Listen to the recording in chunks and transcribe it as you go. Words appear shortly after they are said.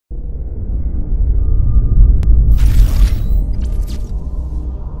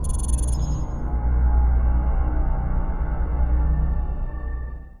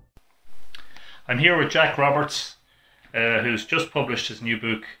I'm here with Jack Roberts, who's just published his new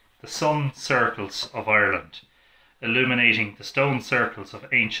book, The Sun Circles of Ireland, illuminating the stone circles of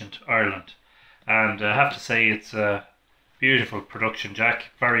ancient Ireland. And I have to say it's a beautiful production,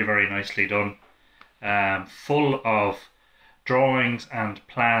 Jack. Very, very nicely done. Full of drawings and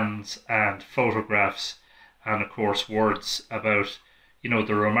plans and photographs and of course words about,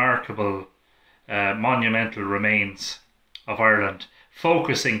 the remarkable monumental remains of Ireland,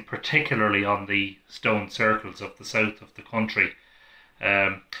 focusing particularly on the stone circles of the south of the country.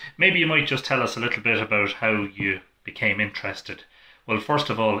 Maybe you might just tell us a little bit about how you became interested. Well, first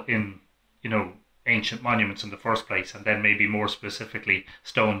of all, in ancient monuments in the first place, and then maybe more specifically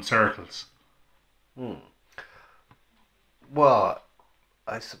stone circles. Well,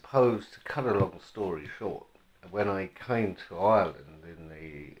 I suppose to cut a long story short, when I came to Ireland in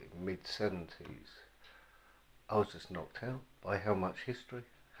the mid-70s, I was just knocked out by how much history,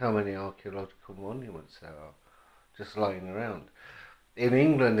 how many archaeological monuments there are just laying around. In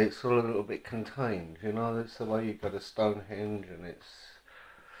England it's all a little bit contained, it's the way you've got a Stonehenge, and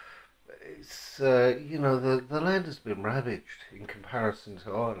the land has been ravaged in comparison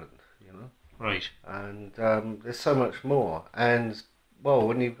to Ireland, Right. And there's so much more. And well,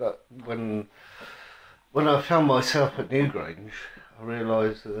 when I found myself at Newgrange, I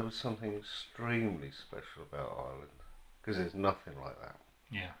realised that there was something extremely special about Ireland, because there's nothing like that.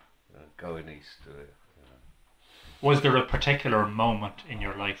 Yeah. Going east to it. Was there a particular moment in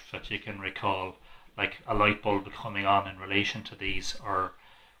your life that you can recall, like a light bulb coming on in relation to these, or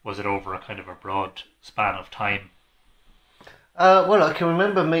was it over a kind of a broad span of time? Well, I can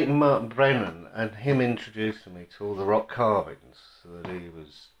remember meeting Brennan and him introducing me to all the rock carvings that he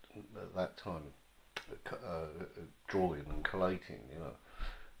was at that time drawing and collating,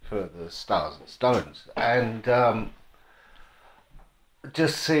 for the stars and stones, and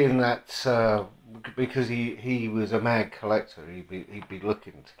just seeing that, because he was a mad collector, he'd be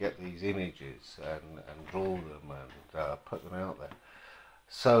looking to get these images and draw them and put them out there.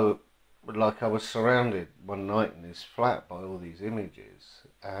 So, like, I was surrounded one night in his flat by all these images,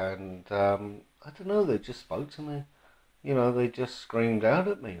 and I don't know, they just spoke to me. They just screamed out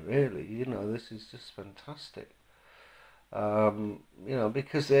at me, really. This is just fantastic.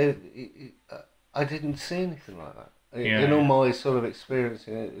 Because I didn't see anything like that. In all my sort of experience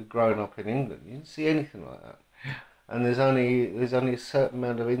growing up in England, you didn't see anything like that. And there's only a certain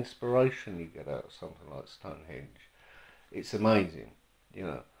amount of inspiration you get out of something like Stonehenge. It's amazing,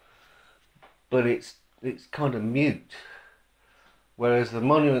 but it's kind of mute. Whereas the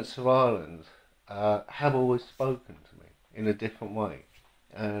monuments of Ireland have always spoken to me in a different way,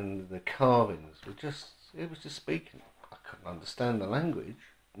 and the carvings were it was just speaking. I couldn't understand the language.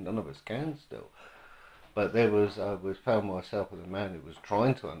 None of us can still. But I found myself with a man who was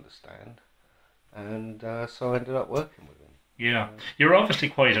trying to understand, and so I ended up working with him. Yeah, you're obviously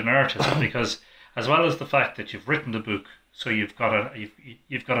quite an artist, because as well as the fact that you've written the book, so you've got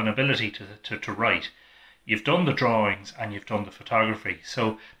an ability to write. You've done the drawings and you've done the photography.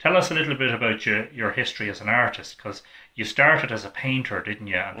 So tell us a little bit about your history as an artist, because you started as a painter, didn't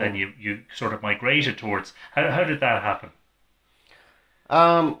you? And then you sort of migrated towards. How did that happen?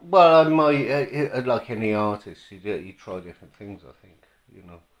 Well, like any artist, you try different things, I think,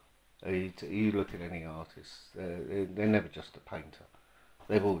 You look at any artist, they're never just a painter.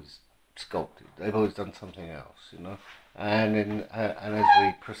 They've always sculpted. They've always done something else, And as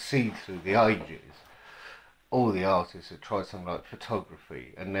we proceed through the ages, all the artists have tried something like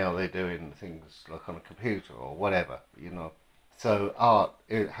photography, and now they're doing things like on a computer or whatever, So art,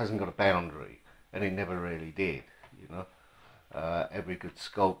 it hasn't got a boundary, and it never really did, Every good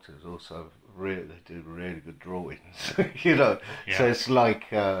sculptor is also they do really good drawings, Yeah. So it's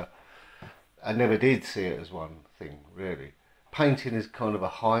like I never did see it as one thing, really. Painting is kind of a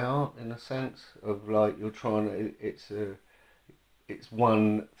high art in a sense of, like, you're trying to. It's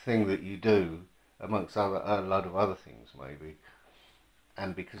one thing that you do amongst a lot of other things, maybe,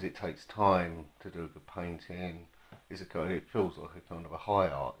 and because it takes time to do a good painting, it feels like a kind of a high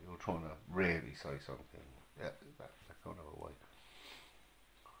art. You're trying to really say something. That kind of a way.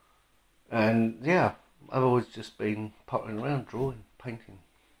 And yeah, I've always just been pottering around, drawing, painting,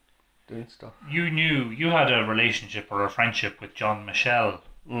 doing stuff. You had a relationship or a friendship with Michel.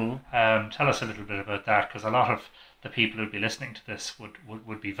 Tell us a little bit about that, because a lot of the people who'd be listening to this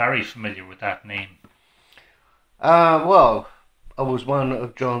would be very familiar with that name. Well, I was one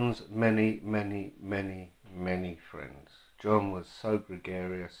of John's many, many, many, many friends. John was so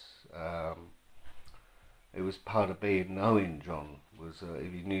gregarious. It was part of knowing John. Was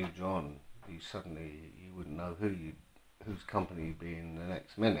if you knew John, you wouldn't know whose company you'd be in the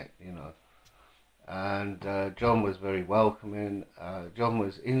next minute, and John was very welcoming. John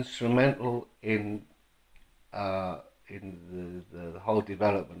was instrumental in the whole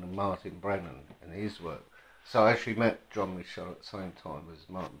development of Martin Brennan and his work. So I actually met John Michel at the same time as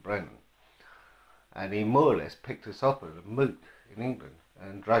Martin Brennan, and he more or less picked us up at a moot in England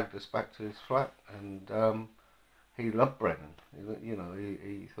and dragged us back to his flat, and he loved Brennan.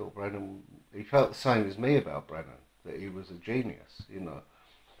 He thought Brennan, he felt the same as me about Brennan, that he was a genius,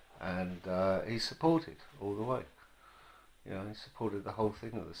 and he supported all the way. He supported the whole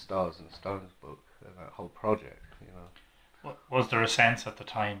thing of the Stars and Stones book and that whole project, Was there a sense at the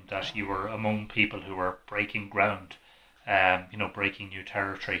time that you were among people who were breaking ground, breaking new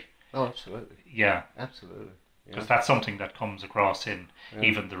territory? Oh, absolutely. Yeah. Absolutely. Because that's something that comes across in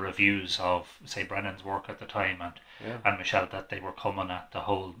even the reviews of, say, Brennan's work at the time and Michel, that they were coming at the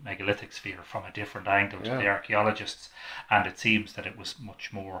whole megalithic sphere from a different angle to the archaeologists, and it seems that it was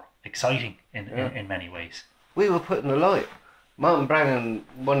much more exciting in many ways. We were putting the light. Martin Brennan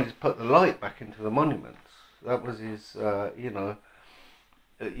wanted to put the light back into the monuments. That was his,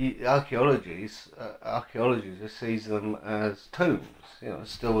 archaeologists sees them as tombs.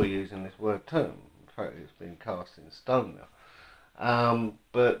 Still we're using this word tomb. In fact, it's been cast in stone now.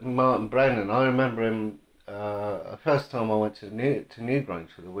 But Martin Brennan, I remember him. The first time I went to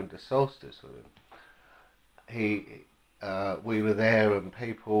Newgrange for the winter solstice with him, we were there and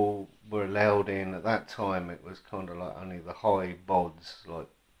people were allowed in. At that time, it was kind of like only the high bods, like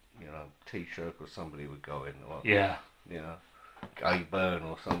T-shirt or somebody would go in. Or, Gay Byrne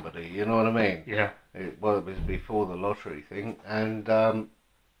or somebody. You know what I mean? Yeah. It was before the lottery thing, and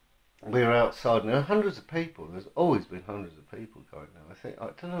we were outside. Now hundreds of people. There's always been hundreds of people going there. I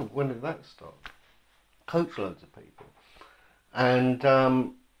don't know, when did that start? Coachloads of people, and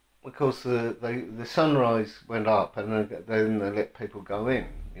of course the sunrise went up, and then they let people go in.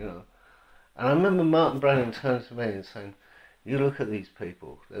 And I remember Martin Brennan turned to me and saying, "You look at these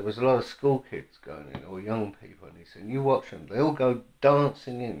people." There was a lot of school kids going in, or young people, and he said, "You watch them. They all go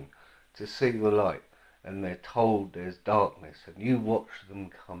dancing in to see the light, and they're told there's darkness, and you watch them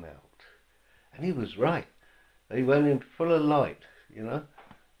come out." And he was right. They went in full of light,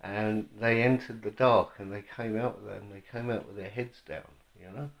 and they entered the dark, and they came out with them. They came out with their heads down,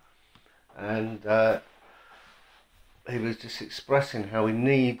 and he was just expressing how we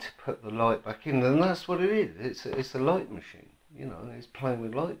need to put the light back in, and that's what it is. It's a light machine, It's playing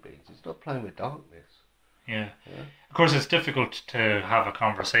with light beams. It's not playing with darkness. Yeah. Of course, it's difficult to have a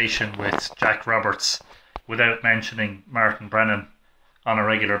conversation with Jack Roberts without mentioning Martin Brennan on a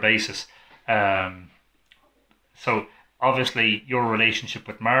regular basis. So obviously your relationship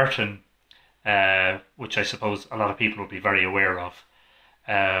with Martin, which I suppose a lot of people will be very aware of,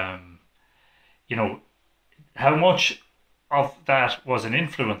 how much of that was an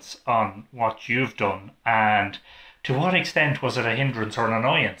influence on what you've done, and to what extent was it a hindrance or an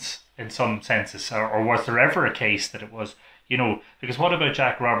annoyance in some senses, or was there ever a case that it was, because what about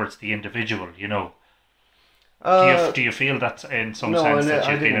Jack Roberts, the individual, do you feel that in some sense that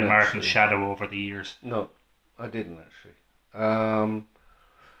you've been in Martin's shadow over the years? No, I didn't actually.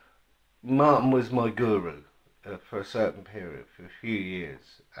 Martin was my guru for a certain period, for a few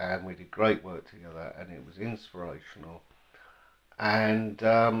years, and we did great work together, and it was inspirational. And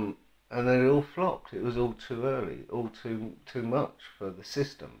then it all flopped. It was all too early, all too much for the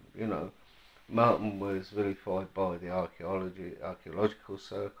system. Martin was vilified by the archaeological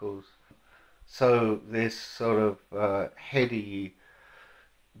circles. So this sort of heady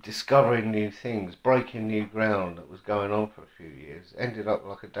discovering new things, breaking new ground that was going on for a few years, ended up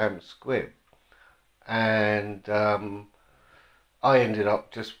like a damn squib. And I ended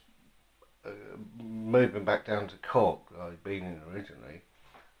up just moving back down to Cork, I'd been in originally,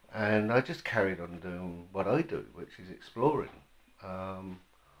 and I just carried on doing what I do, which is exploring. So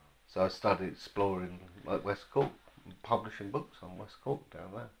I started exploring like West Cork, publishing books on West Cork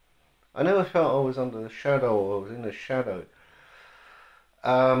down there. I never felt I was under the shadow, or I was in the shadow,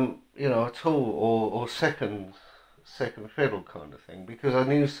 at all, or second fiddle kind of thing, because I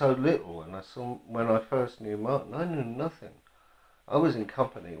knew so little, and when I first knew Martin, I knew nothing. I was in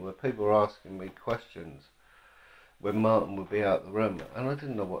company where people were asking me questions when Martin would be out the room, and I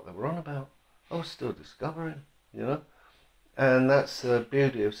didn't know what they were on about. I was still discovering, and that's the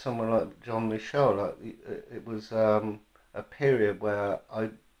beauty of someone like John Michel. Like it was a period where I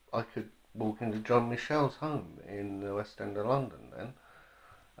could walk into John Michel's home in the West End of London then,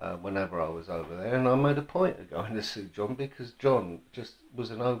 whenever I was over there, and I made a point of going to see John, because John just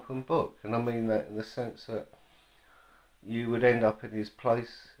was an open book, and I mean that in the sense that you would end up in his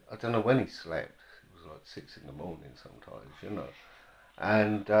place. I don't know when he slept. It was like 6 in the morning sometimes,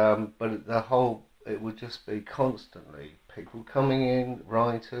 and but the whole it would just be constantly people coming in,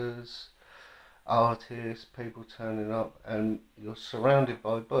 writers, artists, people turning up, and you're surrounded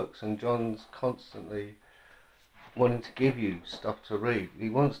by books, and John's constantly wanting to give you stuff to read. He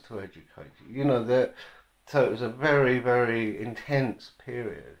wants to educate you. You know that. So it was a very, very intense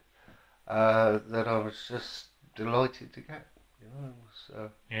period that I was just delighted to get. You know, it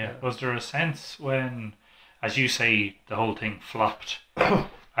was, Yeah. Was there a sense when, as you say, the whole thing flopped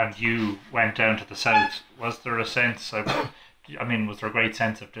and you went down to the south? Was there a sense of, I mean, was there a great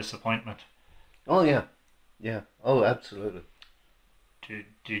sense of disappointment? Oh yeah, yeah. Oh, absolutely.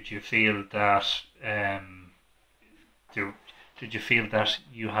 Did you feel that did, did you feel that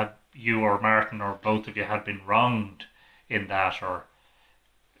you or Martin or both of you had been wronged in that, or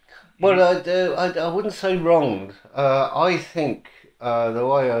Well, you, I wouldn't say wronged. I think the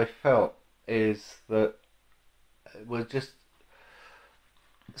way I felt is that it was just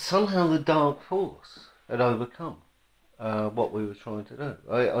somehow the dark force had overcome what we were trying to do.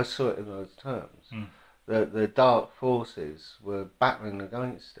 I saw it in those terms. hmm, The dark forces were battling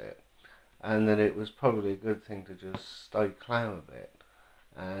against it, and that it was probably a good thing to just stay clear of it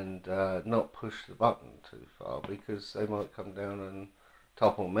and not push the button too far, because they might come down and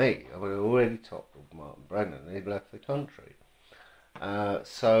topple me. I mean, I already toppled Martin Brennan. He'd left the country.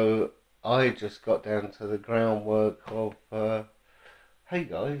 So I just got down to the groundwork of, hey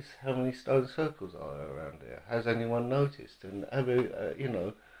guys, how many stone circles are there around here? Has anyone noticed? And you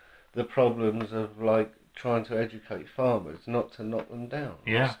know, the problems of like trying to educate farmers not to knock them down,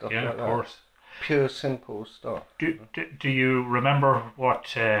 yeah, stuff yeah, like of that. course. Pure, simple stuff. Do you remember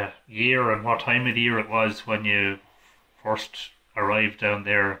what year and what time of the year it was when you first arrived down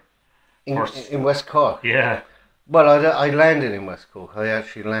there? First, In West Cork. yeah, Well, I landed in West Cork. I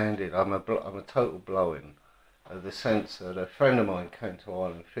actually landed. I'm a total blow-in. The sense that a friend of mine came to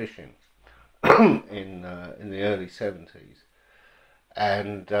Ireland fishing in the early 70s,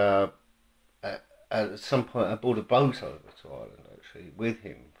 and at some point I bought a boat over to Ireland actually with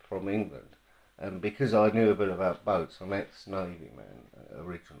him from England, and because I knew a bit about boats, I'm ex-Navy man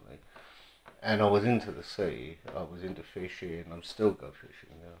originally, and I was into the sea. I was into fishing. I'm still go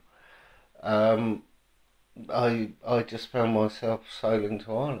fishing now. I just found myself sailing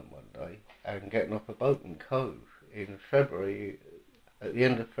to Ireland one day and getting off a boat in Cove in February, at the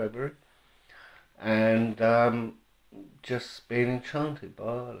end of February, and just being enchanted by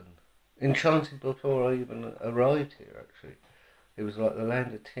Ireland. Enchanted before I even arrived here, actually. It was like the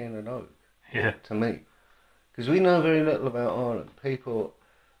land of tin and oak yeah, to me. Because we know very little about Ireland. People,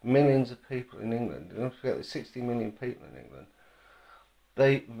 millions of people in England, don't forget there's 60 million people in England,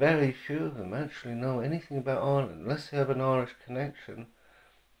 very few of them actually know anything about Ireland, unless they have an Irish connection.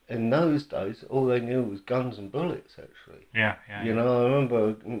 In those days, all they knew was guns and bullets, actually. yeah, yeah, You yeah. know, I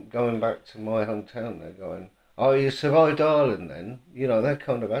remember going back to my hometown there going, oh, you survived Ireland then? You know, that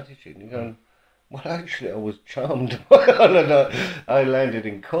kind of attitude. And you're going, well, actually, I was charmed by Ireland. I landed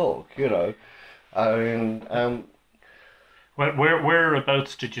in Cork, you know. I mean,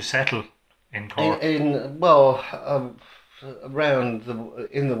 Whereabouts did you settle in Cork? well, around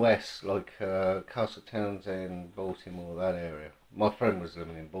in the west, like Castle Townsend, Baltimore, that area. My friend was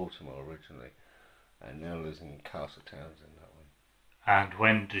living in Baltimore originally, and now lives in Castle Townsend that way. And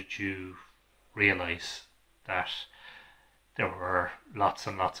when did you realise that there were lots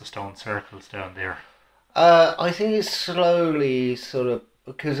and lots of stone circles down there? I think it's slowly sort of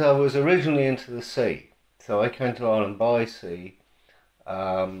because I was originally into the sea, so I came to Ireland by sea,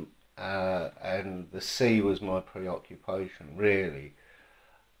 um, and the sea was my preoccupation really.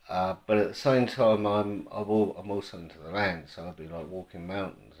 But at the same time, I'm also into the land, so I'd be like walking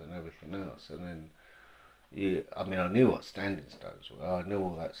mountains and everything else. And then I mean, I knew what standing stones were. I knew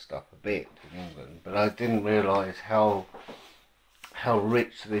all that stuff a bit in England, but I didn't realise how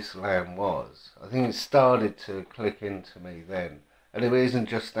rich this land was. I think it started to click into me then. And it isn't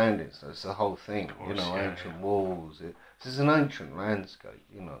just standing stones; it's the whole thing. Of You course, know, yeah, ancient yeah. walls. This is an ancient landscape.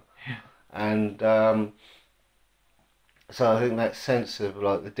 You know, Yeah. and so I think that sense of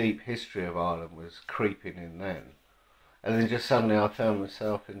like the deep history of Ireland was creeping in then. And then just suddenly I found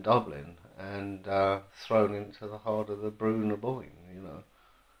myself in Dublin and thrown into the heart of the Brú Boyne, you know,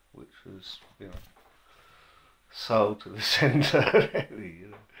 which was, you know, soul to the centre, really, you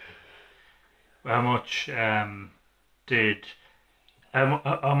know. How much did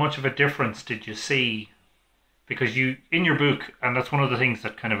how much of a difference did you see? Because you in your book, and that's one of the things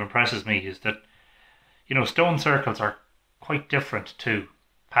that kind of impresses me, is that stone circles are quite different to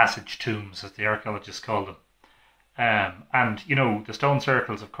passage tombs, as the archaeologists call them. And the stone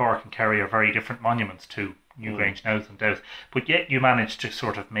circles of Cork and Kerry are very different monuments to Newgrange North and Douth, but yet you manage to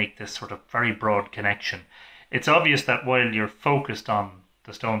sort of make this sort of very broad connection. It's obvious that while you're focused on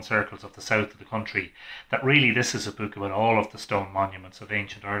the stone circles of the south of the country, that really this is a book about all of the stone monuments of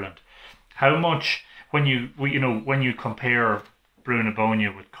ancient Ireland. How much, when you compare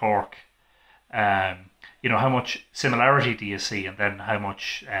Brunabonia with Cork, how much similarity do you see, and then how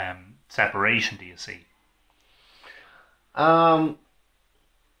much separation do you see?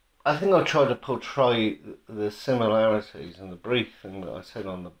 I think I tried to portray the similarities in the brief thing that I said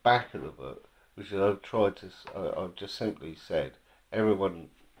on the back of the book, which is I've just simply said, everyone,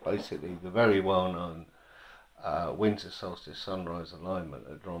 basically, the very well-known winter solstice sunrise alignment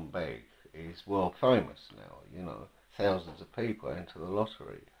at Drombeg is world famous now, thousands of people enter the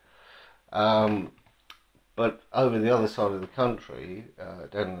lottery. But over the other side of the country,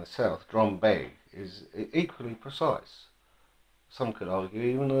 down in the south, Drombeg is equally precise. Some could argue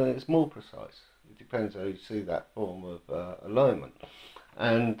even that it's more precise. It depends how you see that form of alignment.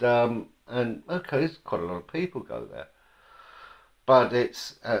 And okay, there's quite a lot of people go there, but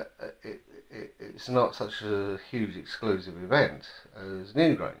it's not such a huge exclusive event as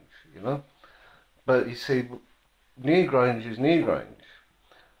Newgrange, But you see, Newgrange is Newgrange,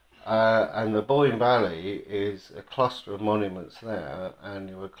 and the Boyne Valley is a cluster of monuments there, and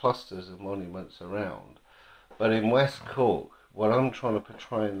there were clusters of monuments around. But in West Cork, what I'm trying to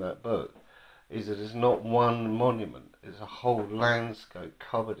portray in that book is that it's not one monument, it's a whole landscape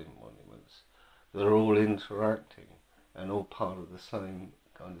covered in monuments that are all interacting and all part of the same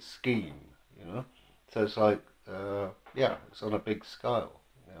kind of scheme, So it's like, it's on a big scale,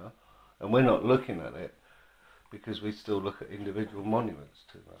 and we're not looking at it because we still look at individual monuments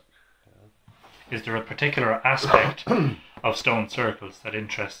too much. Is there a particular aspect of stone circles that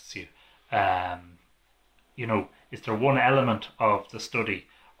interests you? Is there one element of the study,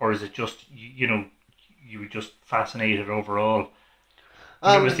 or is it just, you were just fascinated overall?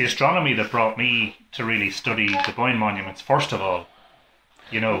 It was the astronomy that brought me to really study the Boyne monuments, first of all,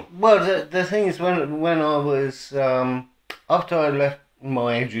 Well, the thing is, when I was, after I left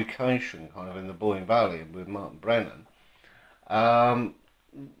my education kind of in the Boyne Valley with Martin Brennan,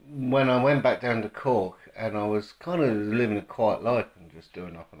 when I went back down to Cork and I was kind of living a quiet life and just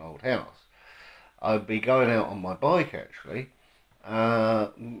doing up an old house, I'd be going out on my bike actually,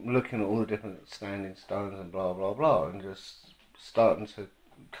 looking at all the different standing stones and blah blah blah, and just starting to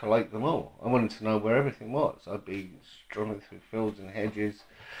collate them all. I wanted to know where everything was. I'd be strumming through fields and hedges.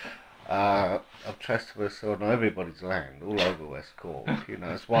 I've trespassed on everybody's land all over West Cork.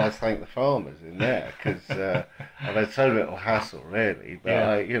 That's why I thank the farmers in there, because I've had so little hassle really. But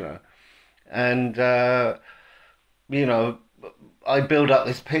I build up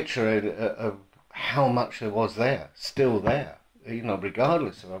this picture of how much there was there, still there,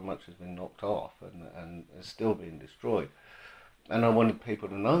 regardless of how much has been knocked off and is still being destroyed. And I wanted people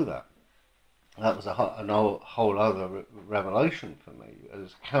to know that. That was a whole other revelation for me,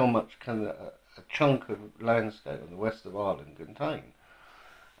 as how much can a chunk of landscape in the west of Ireland contain.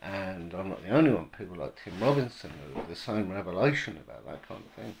 And I'm not the only one. People like Tim Robinson have the same revelation about that kind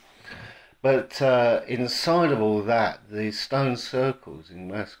of thing. But inside of all that, the stone circles in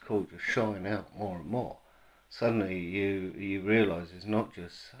West Cork just shine out more and more. Suddenly you realise it's not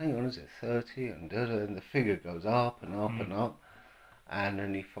just, hang on, is it 30 and and the figure goes up and up and up, and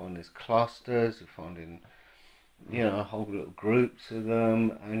then you find these clusters, you're finding, whole little groups of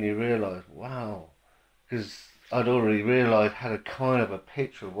them, and you realise, wow, because I'd already realised, had a kind of a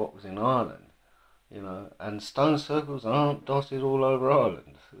picture of what was in Ireland, and stone circles aren't dotted all over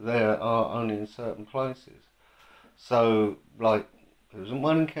Ireland. They are only in certain places. So, like, there isn't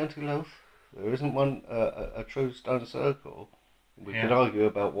one in County Louth, there isn't one, a true stone circle. We could argue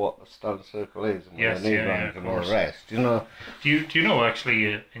about what a stone circle is and what a Newgrange and all the rest, Do you know,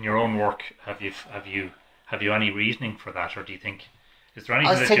 actually, in your own work, have you any reasoning for that, or do you think, is there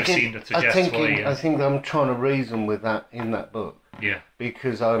anything that you've seen that suggests why? I think I'm trying to reason with that in that book. Yeah.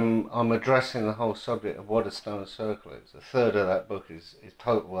 Because I'm addressing the whole subject of what a stone circle is. A third of that book is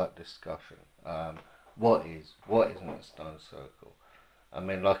total that discussion. What isn't a stone circle? I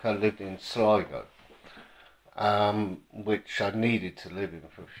mean, like, I lived in Sligo, which I needed to live in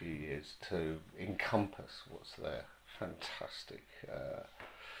for a few years to encompass what's there. Fantastic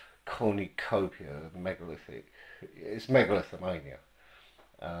cornucopia of megalithic. It's megalithomania.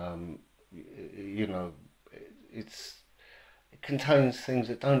 It contains things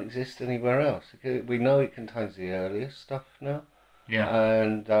that don't exist anywhere else. We know it contains the earliest stuff now. Yeah.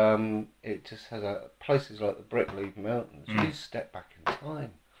 And it just has places like the Brickleaf Mountains. You step back in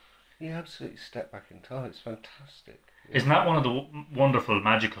time. You absolutely step back in time. It's fantastic. Isn't that one of the wonderful,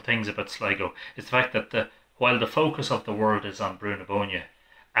 magical things about Sligo? It's the fact that while the focus of the world is on Brunabonia,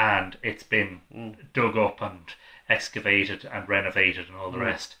 and it's been dug up and excavated and renovated and all the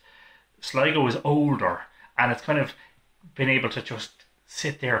rest, Sligo is older, and it's kind of been able to just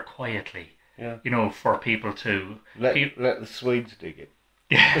sit there quietly, for people to... Let the Swedes dig it.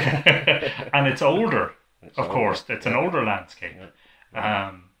 And it's older, of course. It's an older landscape.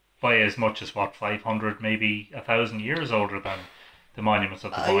 By as much as, 500, maybe 1,000 years older than the monuments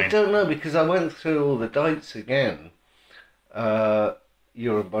of the Boyne. I don't know, because I went through all the dates again, Euron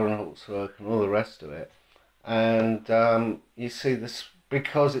Bonholt's work and all the rest of it, and you see this,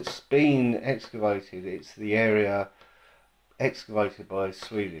 because it's been excavated, it's the area excavated by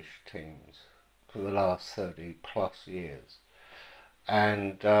Swedish teams for the last 30 plus years,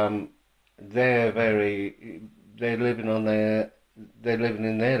 and they're living in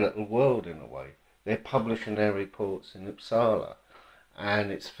their little world in a way. They're publishing their reports in Uppsala,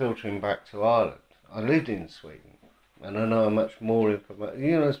 and it's filtering back to Ireland. I lived in Sweden, and I know much more information.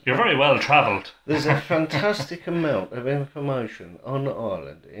 You're very well travelled. There's a fantastic amount of information on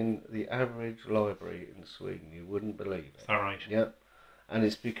Ireland in the average library in Sweden. You wouldn't believe it. Is that right? Yeah, and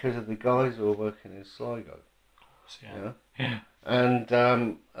it's because of the guys who are working in Sligo. Of course, yeah. And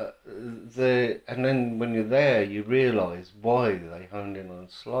then when you're there, you realise why they honed in on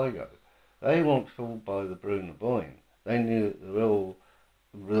Sligo. They weren't fooled by the Bruna Boyne. They knew that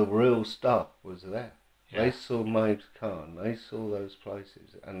the real stuff was there. Yeah. They saw Maves Khan, they saw those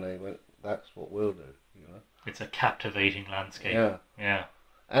places, and they went, "That's what we'll do." It's a captivating landscape. Yeah.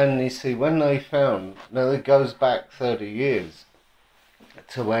 And you see, when they found, now it goes back 30 years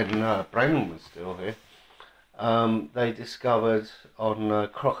to when Brennan was still here. They discovered on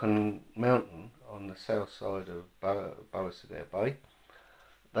Crochen Mountain on the south side of Ballisadair Bay,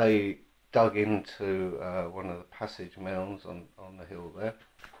 they dug into one of the passage mounds on the hill there,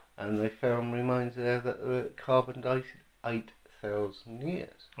 and they found remains there that were carbon dated 8,000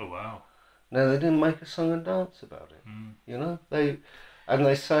 years. Oh wow. Now they didn't make a song and dance about it,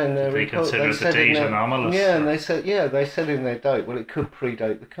 they say in their report, considered the date anomalous. Yeah, and they said in their date, well, it could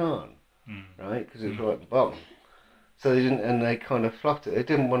predate the Khan, right, because it's right at the bottom. So they didn't, and they kind of fluffed it. They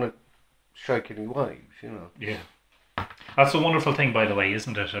didn't want to shake any waves, Yeah. That's a wonderful thing, by the way,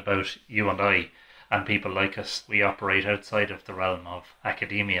 isn't it, about you and I and people like us? We operate outside of the realm of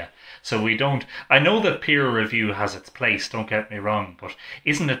academia. So we don't... I know that peer review has its place, don't get me wrong, but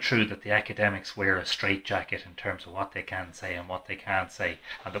isn't it true that the academics wear a straitjacket in terms of what they can say and what they can't say,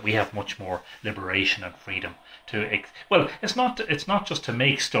 and that we have much more liberation and freedom to... Well, it's not just to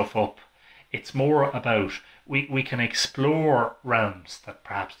make stuff up. It's more about... We can explore realms that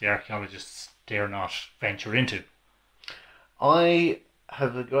perhaps the archaeologists dare not venture into. I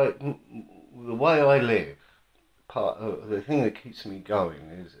have the way I live, part of the thing that keeps me going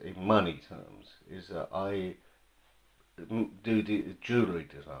is, in money terms, is that I do jewellery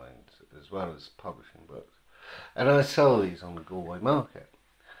designs as well as publishing books, and I sell these on the Galway market.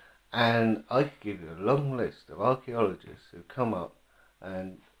 And I could give you a long list of archaeologists who come up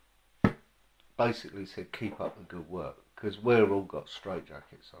and basically said, keep up the good work, because we've all got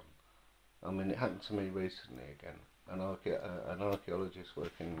straitjackets on. I mean, it happened to me recently again. An archaeologist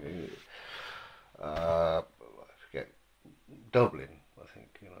working in, I forget, Dublin, I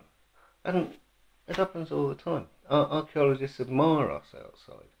think, and it happens all the time. Archaeologists admire us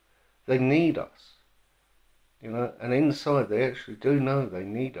outside. They need us, and inside they actually do know they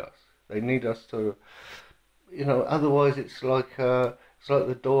need us. They need us to, otherwise it's like the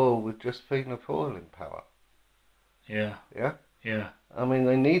door with just phenofoil in power. Yeah. Yeah? Yeah. I mean,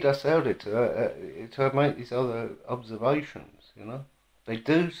 they need us out here to make these other observations, They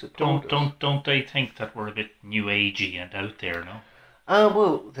do support us. Don't they think that we're a bit new agey and out there, no?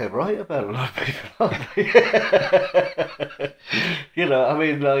 Well, they're right about a lot of people, aren't they? I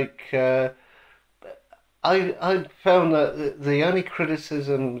mean, I found that the only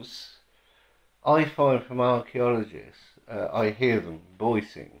criticisms I find from archaeologists, I hear them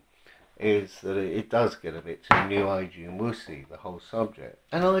voicing, is that it does get a bit too new agey and wussy, the whole subject,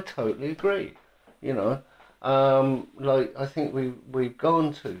 and I totally agree. I think we've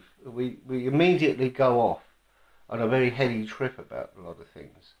gone to we immediately go off on a very heady trip about a lot of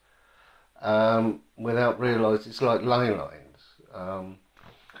things, without realising it's like ley lines.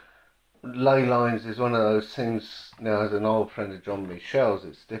 Ley lines is one of those things. Now, as an old friend of John Michel's,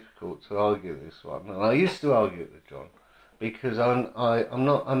 it's difficult to argue this one, and I used to argue it with John, because I'm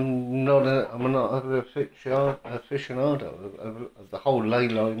not an aficionado of the whole ley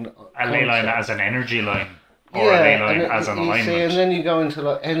line. A ley line as an energy line, or a ley line as an alignment. See, and then you go into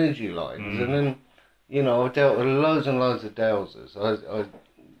like energy lines, and then I've dealt with loads and loads of dowsers. I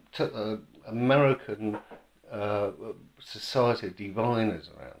took an American society of diviners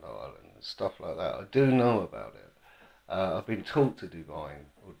around Ireland and stuff like that. I do know about it. I've been taught to divine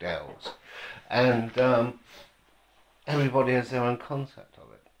or delves, and everybody has their own concept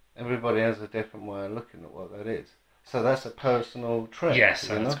of it. Everybody has a different way of looking at what that is. So that's a personal trait. Yes,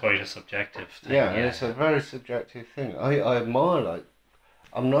 and it's quite a subjective thing. Yeah, and it's a very subjective thing. I admire, like,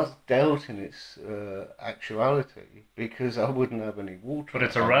 I'm not doubting its actuality because I wouldn't have any water. But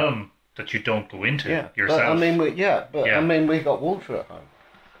it's a realm that you don't go into yourself. But I mean, I mean, we got water at home.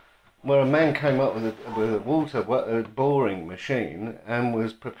 Where a man came up with a water boring machine and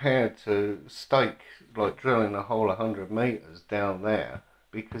was prepared to stake, like drilling a hole 100 metres down there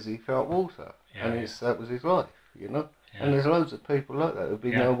because he felt water, and that was his life, you know. Yeah. And there's loads of people like that. There'd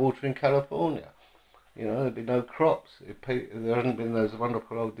be no water in California, you know. There'd be no crops if there hadn't been those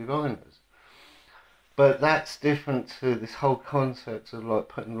wonderful old diviners. But that's different to this whole concept of like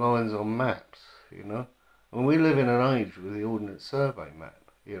putting lines on maps, you know. And we live in an age with the Ordnance Survey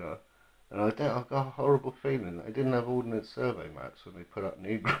map, you know. And I've got a horrible feeling that they didn't have Ordnance Survey maps when they put up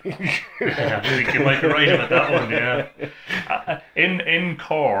Newgrange. Yeah, I think you might be right about that one, yeah. In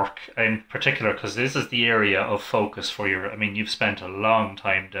Cork in particular, because this is the area of focus for I mean, you've spent a long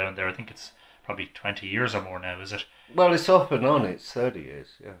time down there. I think it's probably 20 years or more now, is it? Well, it's off and on. It's 30 years,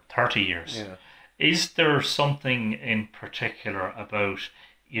 yeah. 30 years. Yeah. Is there something in particular about,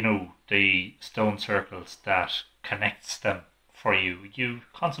 you know, the stone circles that connects them for you? You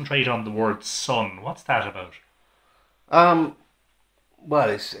concentrate on the word sun. What's that about? Well,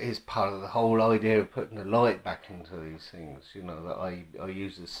 it's part of the whole idea of putting the light back into these things, you know, that I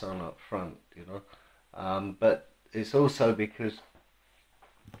use the sun up front, you know. But it's also because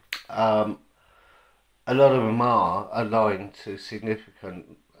a lot of them are aligned to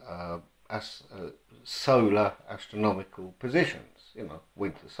significant solar astronomical positions, you know,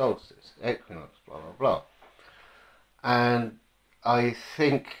 winter solstice, equinox, blah, blah, blah. And I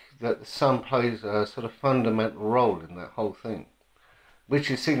think that the sun plays a sort of fundamental role in that whole thing,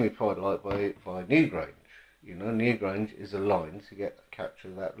 which is signified like by Newgrange. You know, Newgrange is aligned to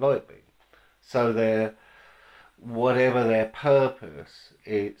capture that light beam. So whatever their purpose,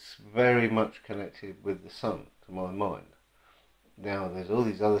 it's very much connected with the sun, to my mind. Now, there's all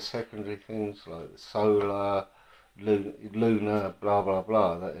these other secondary things like the solar, lunar, blah, blah,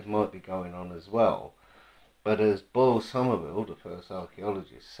 blah, that it might be going on as well. But as Boyle Somerville, the first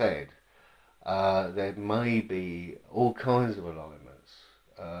archaeologist, said, there may be all kinds of alignments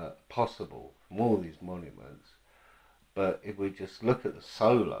possible from all these monuments, but if we just look at the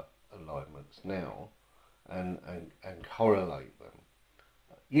solar alignments now and correlate them,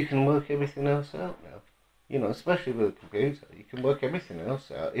 you can work everything else out now. You know, especially with a computer, you can work everything else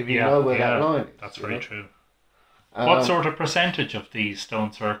out if you know where that line is. That's very true. What sort of percentage of these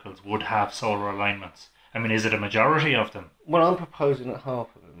stone circles would have solar alignments? I mean, is it a majority of them? Well, I'm proposing that half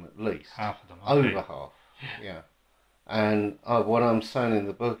of them at least. Half of them, okay. Over half, yeah. And what I'm saying in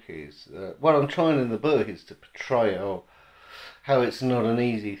the book is, what I'm trying in the book is to portray how it's not an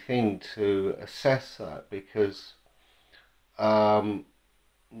easy thing to assess that, because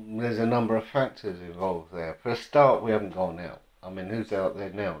there's a number of factors involved there. For a start, we haven't gone out. I mean, who's out there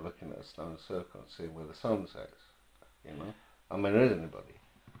now looking at a stone circle and seeing where the sun sets? You know? I mean, there isn't anybody.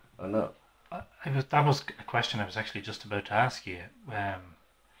 I know. That was a question I was actually just about to ask you.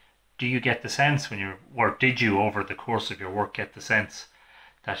 Do you get the sense or did you over the course of your work get the sense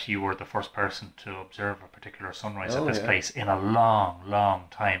that you were the first person to observe a particular sunrise at this place in a long, long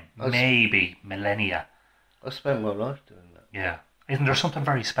time, maybe millennia? I spent my life doing that. Yeah. Isn't there something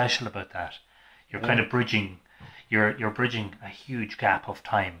very special about that? You're kind of bridging, you're bridging a huge gap of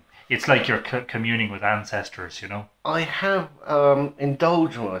time. It's like you're communing with ancestors, you know? I have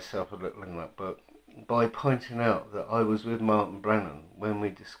indulged myself a little in that book by pointing out that I was with Martin Brennan when we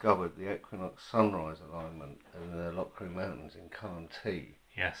discovered the equinox sunrise alignment in the Lochroom Mountains in Carntee.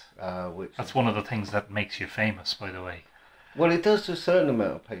 Yes. That's one of the things that makes you famous, by the way. Well, it does to a certain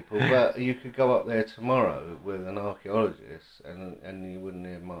amount of people, but you could go up there tomorrow with an archaeologist and you wouldn't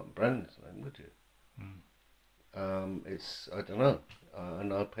hear Martin Brennan's name, would you? I don't know. I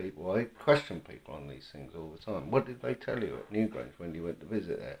know people, I question people on these things all the time. What did they tell you at Newgrange when you went to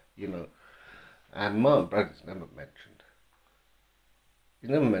visit there? You know, and Martin Brennan's never mentioned. He's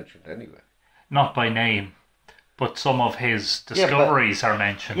never mentioned anywhere. Not by name, but some of his discoveries are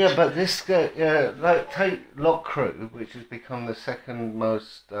mentioned. Yeah, but this, take Lochroom, which has become the second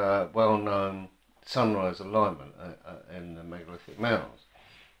most well-known sunrise alignment in the megalithic mountains.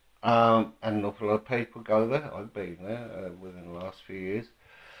 And an awful lot of people go there. I've been there within the last few years,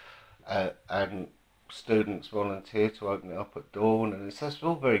 and students volunteer to open it up at dawn, and that's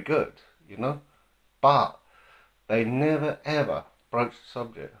all very good, you know. But they never ever broach the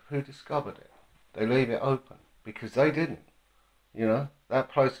subject of who discovered it. They leave it open because they didn't. You know,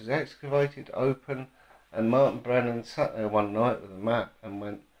 that place was excavated, open, and Martin Brennan sat there one night with a map and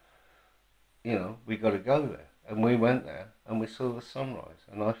went, you know, we got to go there. And we went there and we saw the sunrise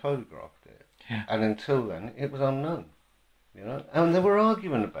and I photographed it. Yeah. And until then, it was unknown. You know, and they were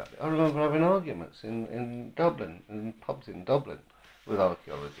arguing about it. I remember having arguments in Dublin, in pubs in Dublin, with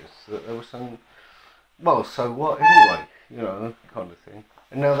archaeologists that they were saying, well, so what anyway, you know, kind of thing.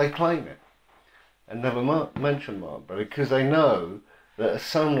 And now they claim it and never mention Martin Brennan because they know that a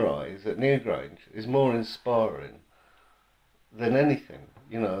sunrise at Newgrange is more inspiring than anything,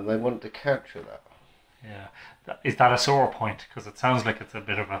 you know, and they want to capture that. Yeah. Is that a sore point? Because it sounds like it's a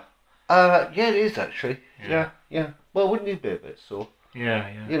bit of a... Yeah, it is actually. Yeah. Well, wouldn't you be a bit sore? Yeah.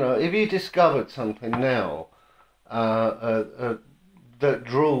 You know, if you discovered something now that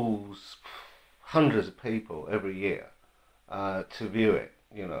draws hundreds of people every year to view it,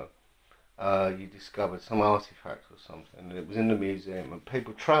 you know, you discovered some artifact or something, and it was in the museum, and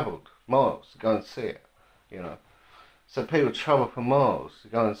people travelled miles to go and see it, you know. So people travel for miles to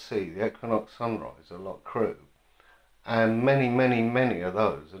go and see the equinox sunrise, a lot of crew. And many of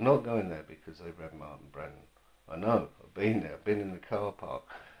those are not going there because they've read Martin Brennan. I know, I've been there, I've been in the car park.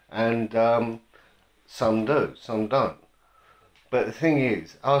 And some do, some don't. But the thing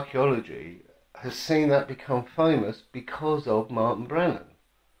is, archaeology has seen that become famous because of Martin Brennan.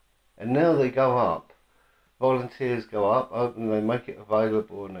 And now they go up, volunteers go up, open, they make it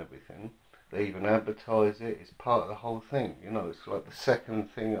available and everything. They even advertise it, it's part of the whole thing. You know, it's like the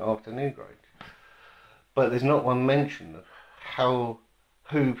second thing after Newgrange. But there's not one mention of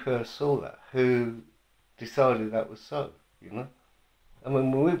who first saw that, who decided that was so, you know. I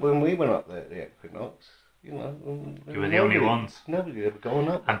mean, when we went up there at the equinox, you know, You were the only ones. Nobody had ever gone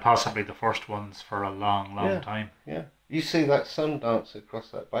up there. And possibly the first ones for a long time. Yeah. You see that sun dance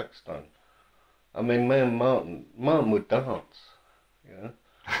across that backstone. I mean, me and Martin would dance, you know.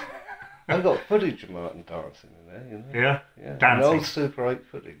 I've got footage of Martin dancing in there, you know. Yeah. An Dancing. old Super 8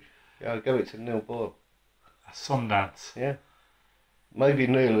 footage. Yeah, I'll give it to Neil Boyle. A Sundance. Yeah. Maybe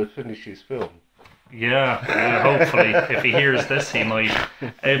Neil will finish his film. Yeah, hopefully, if he hears this, he might.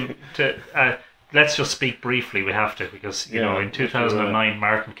 Let's just speak briefly, we have to, because, you know, in 2009,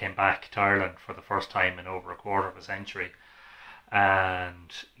 Martin came back to Ireland for the first time in over a quarter of a century.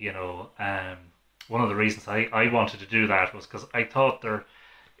 And, you know, one of the reasons I wanted to do that was because I thought there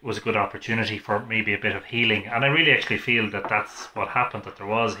was a good opportunity for maybe a bit of healing. And I really actually feel that that's what happened, that there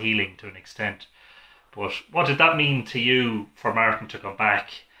was healing to an extent. But what did that mean to you for Martin to come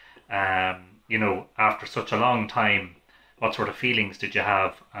back, you know, after such a long time? What sort of feelings did you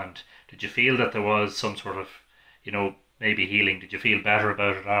have? And did you feel that there was some sort of, you know, maybe healing? Did you feel better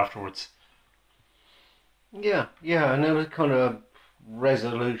about it afterwards? Yeah, and there was kind of a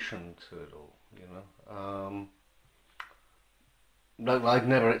resolution to it all, you know. Like I'd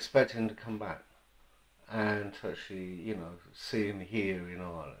never expected him to come back and to actually, you know, see him here in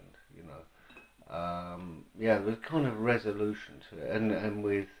Ireland, you know. Yeah, there was kind of resolution to it, and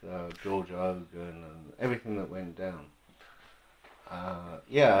with George Ogan and everything that went down.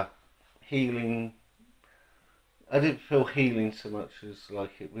 Yeah, healing. I didn't feel healing so much as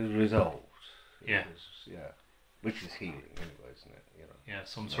like it was resolved. Yeah. Which is healing anyway, isn't it? You know. Yeah,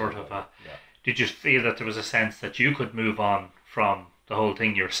 some sort of a... Yeah. Did you feel that there was a sense that you could move on from the whole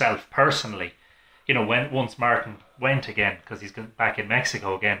thing yourself personally? You know, once Martin went again, because he's back in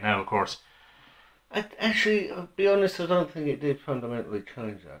Mexico again now, of course. Actually, I'll be honest, I don't think it did fundamentally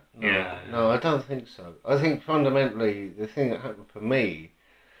change that. No, I don't think so. I think fundamentally the thing that happened for me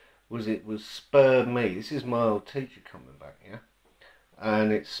was it was spurred me. This is my old teacher coming back, yeah?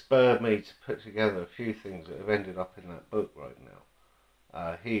 And it spurred me to put together a few things that have ended up in that book right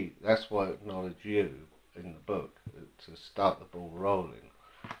now. That's why I acknowledge you in the book to start the ball rolling,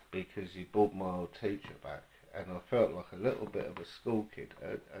 because you brought my old teacher back, and I felt like a little bit of a school kid,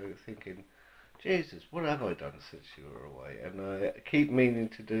 thinking, Jesus, what have I done since you were away? And I keep meaning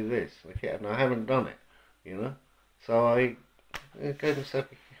to do this, and I haven't done it, you know. So I gave myself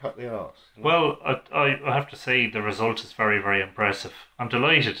a kick up the arse. You know? Well, I have to say the result is very, very impressive. I'm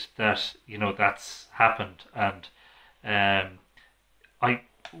delighted that, you know, that's happened, and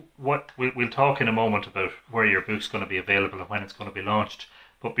we'll talk in a moment about where your book's going to be available and when it's going to be launched.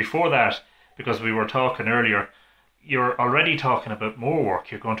 But before that, because we were talking earlier, you're already talking about more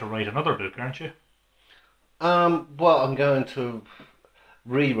work. You're going to write another book, aren't you? Well, I'm going to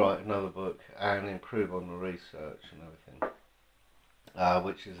rewrite another book and improve on the research and everything,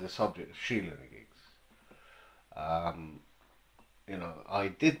 which is the subject of Sheila gigs. You know, I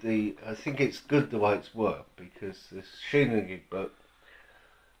think it's good the way it's worked, because this Sheelan book,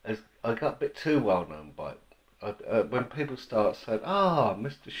 I got a bit too well known by it. When people start saying,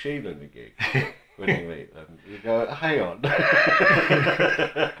 Mr. Sheelan when you meet them, you go, hang on.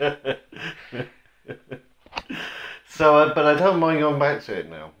 So, but I don't mind going back to it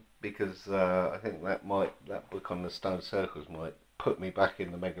now, because I think that book on the stone circles might put me back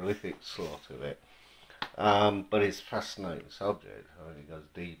in the megalithic slot of it. But it's a fascinating subject. I mean, it goes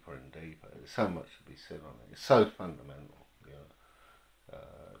deeper and deeper. There's so much to be said on it. It's so fundamental,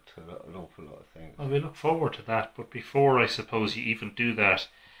 to an awful lot of things. Well, we look forward to that. But before, I suppose, you even do that,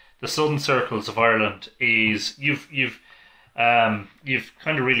 the Sun Circles of Ireland is you've kind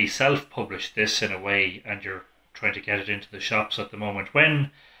of really self-published this in a way, and you're trying to get it into the shops at the moment.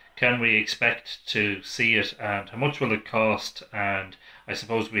 When can we expect to see it, and how much will it cost? And I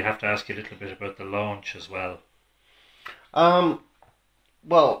suppose we have to ask you a little bit about the launch as well.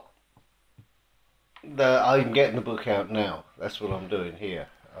 Well, I'm getting the book out now. That's what I'm doing here.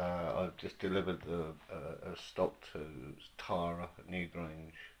 I've just delivered a stock to Tara at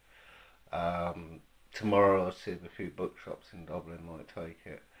Newgrange. Tomorrow I'll see if a few bookshops in Dublin might take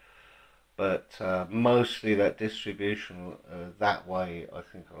it. But mostly that distribution that way, I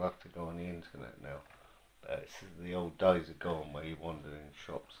think I'll have to go on the internet now. The old days are gone where you wandered in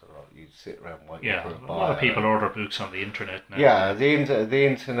shops a lot. You'd sit around waiting for a buyer. A lot of people order books on the internet now. Yeah, the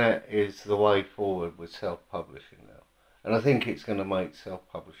internet is the way forward with self-publishing now. And I think it's going to make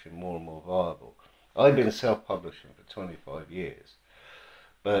self-publishing more and more viable. I've been self-publishing for 25 years.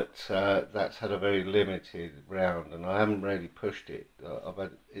 But that's had a very limited round, and I haven't really pushed it.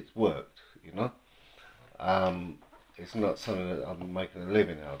 It's worked, It's not something that I'm making a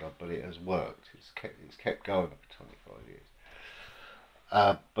living out of, but it has worked. It's kept going for 25 years.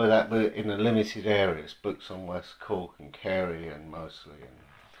 But in the limited areas, books on West Cork and Kerry, and mostly.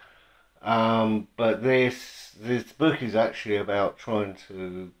 But this book is actually about trying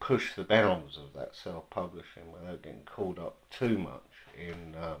to push the bounds of that self-publishing without getting caught up too much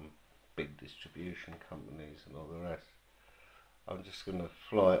in big distribution companies and all the rest. I'm just going to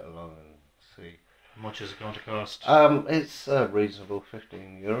fly it along and see. How much is it going to cost? It's a reasonable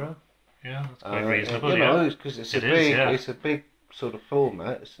 €15. Yeah, that's quite reasonable. Because it's a big sort of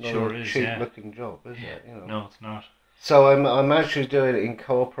format. It's not a cheap-looking job, is it? No, it's not. So I'm actually doing it in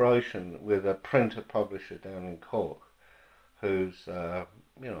cooperation with a printer publisher down in Cork, who's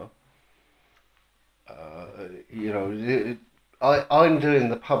I'm doing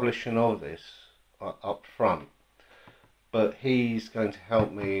the publishing of this up front, but he's going to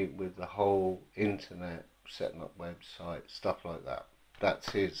help me with the whole internet, setting up websites, stuff like that. That's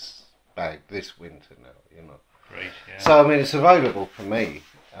his bag this winter now, Great, yeah. So I mean, it's available for me.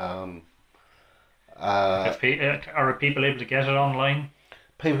 Are people able to get it online?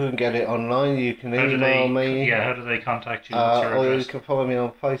 People can get it online. You can email me. Yeah, how do they contact you? What's your address? Or you can follow me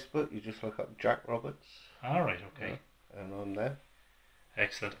on Facebook. You just look up Jack Roberts. All right, okay. And I'm there.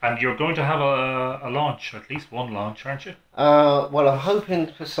 Excellent. And you're going to have a launch, or at least one launch, aren't you? Well, I'm hoping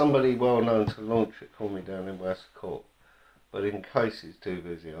for somebody well known to launch it for me down in West Cork. But in case he's too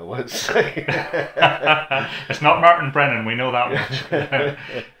busy, I won't say. It's not Martin Brennan, we know that much.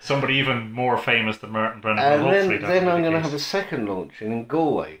 Somebody even more famous than Martin Brennan. And then I'm going to have a second launch in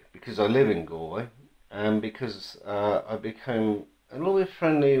Galway, because I live in Galway, and because I became a little bit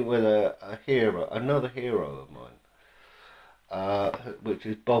friendly with another hero of mine, which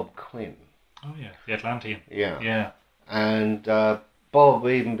is Bob Quinn. Oh yeah, the Atlantean. Yeah. And Bob,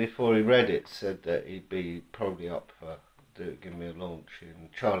 even before he read it, said that he'd be probably up for give me a launch in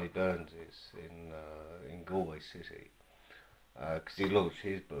Charlie Burns's in Galway City, because he launched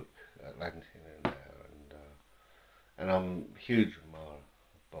his book Atlantean in there, and I'm a huge admirer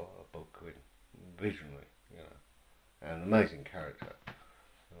of Bob Quinn, visionary, and amazing character.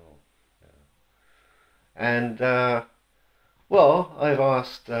 And well, I've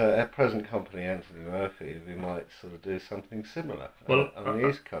asked our present company, Anthony Murphy, if he might sort of do something similar on the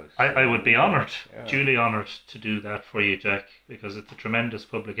East Coast. I would be honoured, duly honoured to do that for you, Jack, because it's a tremendous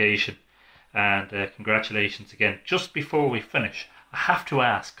publication, and congratulations again. Just before we finish, I have to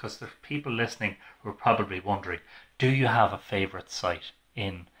ask, because there are people listening who are probably wondering, do you have a favourite site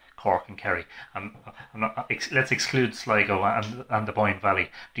in Cork and Kerry? Let's exclude Sligo and the Boyne Valley.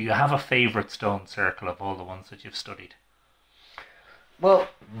 Do you have a favourite stone circle of all the ones that you've studied? Well,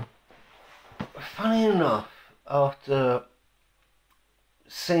 funny enough, after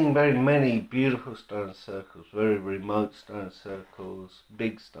seeing very many beautiful stone circles, very remote stone circles,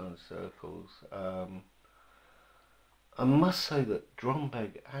 big stone circles, I must say that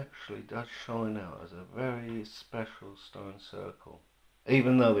Drombeg actually does shine out as a very special stone circle.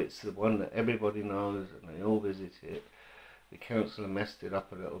 Even though it's the one that everybody knows and they all visit it, the council have messed it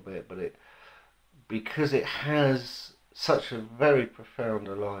up a little bit, but because it has such a very profound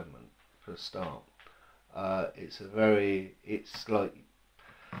alignment for a start. It's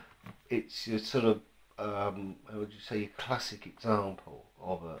your sort of how would you say, your classic example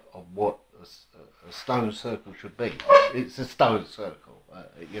of what a stone circle should be. It's a stone circle,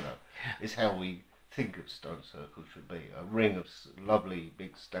 it's how we think of stone circles should be, a ring of lovely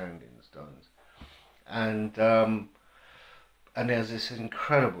big standing stones, and there's this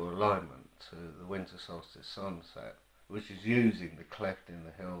incredible alignment to the winter solstice sunset, which is using the cleft in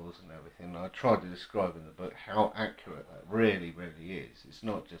the hills and everything. I tried to describe in the book how accurate that really, really is. It's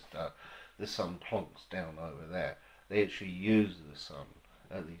not just the sun plonks down over there. They actually use the sun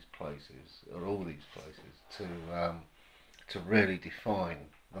at these places, or all these places, to really define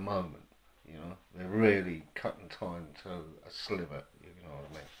the moment. They're really cutting time to a sliver. You know what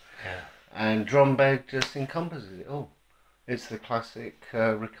I mean? Yeah. And Drombeg just encompasses it all. It's the classic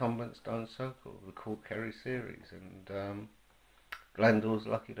recumbent stone circle, the Court Kerry series, and Glendore's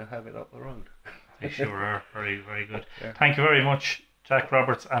lucky to have it up the road. They sure are. Very, very good. Yeah. Thank you very much, Jack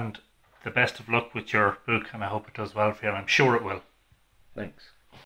Roberts, and the best of luck with your book, and I hope it does well for you, and I'm sure it will. Thanks.